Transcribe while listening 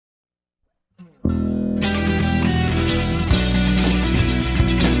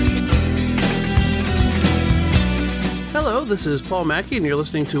this is Paul Mackey, and you're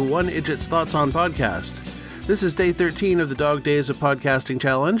listening to One Idjit's Thoughts on Podcast. This is day 13 of the Dog Days of Podcasting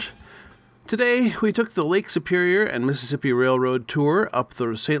Challenge. Today, we took the Lake Superior and Mississippi Railroad tour up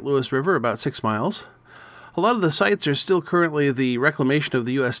the St. Louis River about 6 miles. A lot of the sites are still currently the reclamation of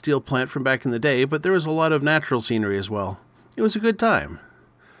the U.S. Steel plant from back in the day, but there was a lot of natural scenery as well. It was a good time.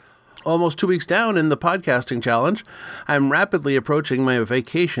 Almost 2 weeks down in the podcasting challenge, I'm rapidly approaching my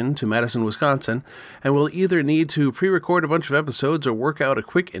vacation to Madison, Wisconsin, and will either need to pre-record a bunch of episodes or work out a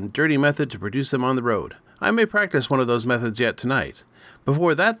quick and dirty method to produce them on the road. I may practice one of those methods yet tonight.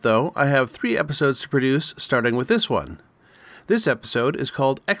 Before that, though, I have 3 episodes to produce, starting with this one. This episode is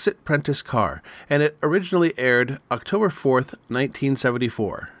called Exit Prentiss Carr, and it originally aired October 4th,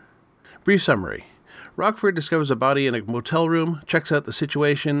 1974. Brief summary. Rockford discovers a body in a motel room, checks out the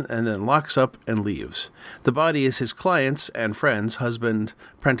situation, and then locks up and leaves. The body is his client's and friend's husband,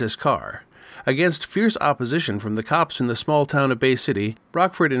 Prentiss Carr. Against fierce opposition from the cops in the small town of Bay City,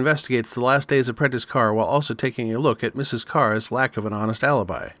 Rockford investigates the last days of Prentiss Carr while also taking a look at Mrs. Carr's lack of an honest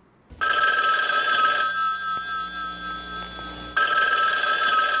alibi.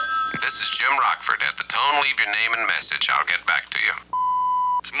 This is Jim Rockford. At the tone, leave your name and message. I'll get back to you.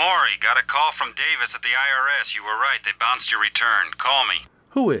 It's Maury. Got a call from Davis at the IRS. You were right. They bounced your return. Call me.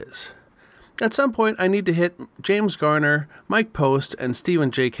 Who is? At some point, I need to hit James Garner, Mike Post, and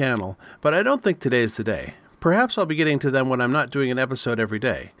Stephen J. Cannell, but I don't think today's the day. Perhaps I'll be getting to them when I'm not doing an episode every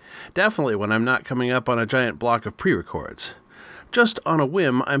day. Definitely when I'm not coming up on a giant block of pre-records. Just on a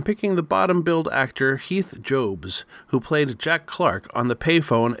whim, I'm picking the bottom-billed actor Heath Jobs, who played Jack Clark on the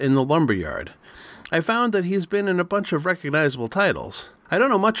payphone in the lumberyard. I found that he's been in a bunch of recognizable titles. I don't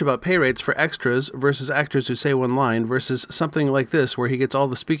know much about pay rates for extras versus actors who say one line versus something like this where he gets all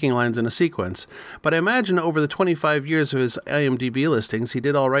the speaking lines in a sequence, but I imagine over the 25 years of his IMDb listings he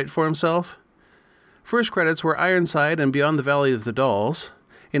did all right for himself. First credits were Ironside and Beyond the Valley of the Dolls.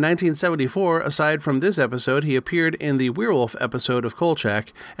 In 1974, aside from this episode, he appeared in the Werewolf episode of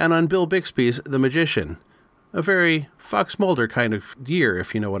Kolchak and on Bill Bixby's The Magician. A very Fox Mulder kind of year,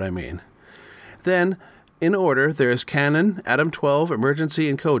 if you know what I mean. Then, in order, there's Cannon, Adam 12, Emergency,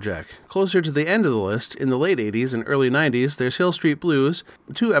 and Kojak. Closer to the end of the list, in the late 80s and early 90s, there's Hill Street Blues,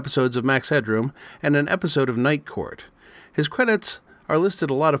 2 episodes of Max Headroom, and an episode of Night Court. His credits are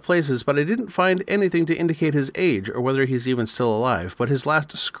listed a lot of places, but I didn't find anything to indicate his age or whether he's even still alive, but his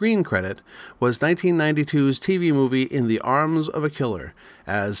last screen credit was 1992's TV movie In the Arms of a Killer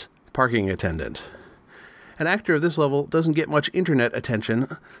as parking attendant. An actor of this level doesn't get much internet attention,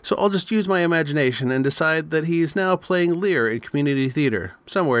 so I'll just use my imagination and decide that he's now playing Lear in community theater,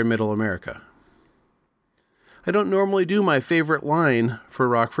 somewhere in Middle America. I don't normally do my favorite line for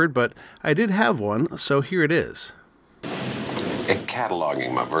Rockford, but I did have one, so here it is.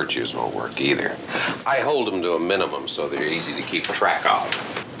 Cataloging my virtues won't work either. I hold them to a minimum so they're easy to keep track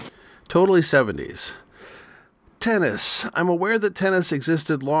of. Totally 70s. Tennis. I'm aware that tennis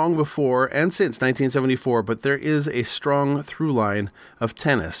existed long before and since 1974, but there is a strong through line of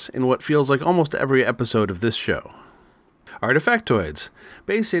tennis in what feels like almost every episode of this show. Artifactoids.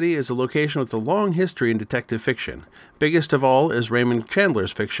 Bay City is a location with a long history in detective fiction. Biggest of all is Raymond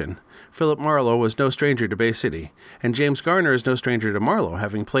Chandler's fiction. Philip Marlowe was no stranger to Bay City, and James Garner is no stranger to Marlowe,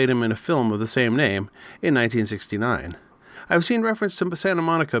 having played him in a film of the same name in 1969. I've seen reference to Santa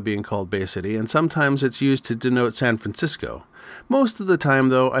Monica being called Bay City, and sometimes it's used to denote San Francisco. Most of the time,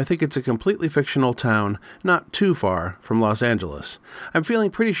 though, I think it's a completely fictional town, not too far from Los Angeles. I'm feeling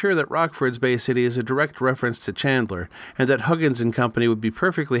pretty sure that Rockford's Bay City is a direct reference to Chandler, and that Huggins and company would be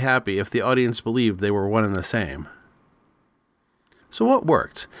perfectly happy if the audience believed they were one and the same. So what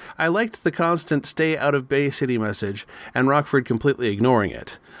worked? I liked the constant stay out of Bay City message, and Rockford completely ignoring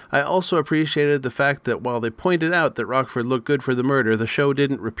it. I also appreciated the fact that while they pointed out that Rockford looked good for the murder, the show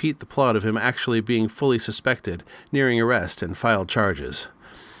didn't repeat the plot of him actually being fully suspected, nearing arrest, and filed charges.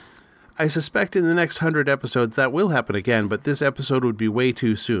 I suspect in the next 100 episodes that will happen again, but this episode would be way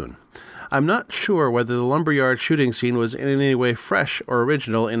too soon. I'm not sure whether the lumberyard shooting scene was in any way fresh or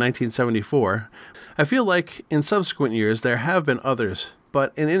original in 1974. I feel like in subsequent years there have been others,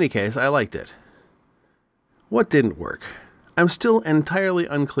 but in any case, I liked it. What didn't work? I'm still entirely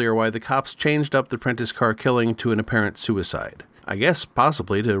unclear why the cops changed up the Prentiss Carr killing to an apparent suicide. I guess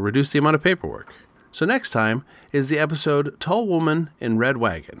possibly to reduce the amount of paperwork. So next time is the episode Tall Woman in Red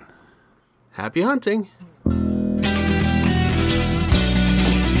Wagon. Happy hunting!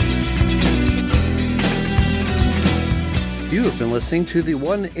 You have been listening to the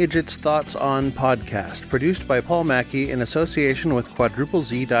One Idjit's Thoughts on podcast, produced by Paul Mackey in association with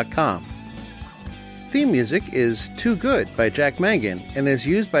QuadrupleZ.com. Theme music is Too Good by Jack Mangan and is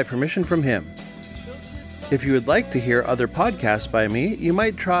used by permission from him. If you would like to hear other podcasts by me, you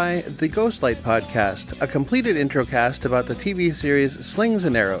might try the Ghostlight Podcast, a completed intro cast about the TV series Slings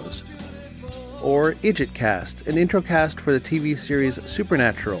and Arrows, or Idjit Cast, an intro cast for the TV series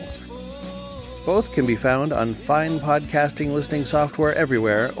Supernatural. Both can be found on fine podcasting listening software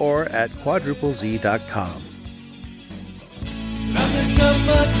everywhere or at quadruplez.com. Life is tough,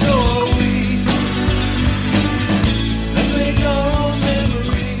 but so are we. Let's make our own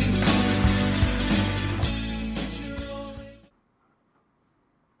memories.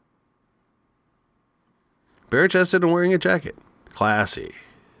 Bare-chested and wearing a jacket. Classy.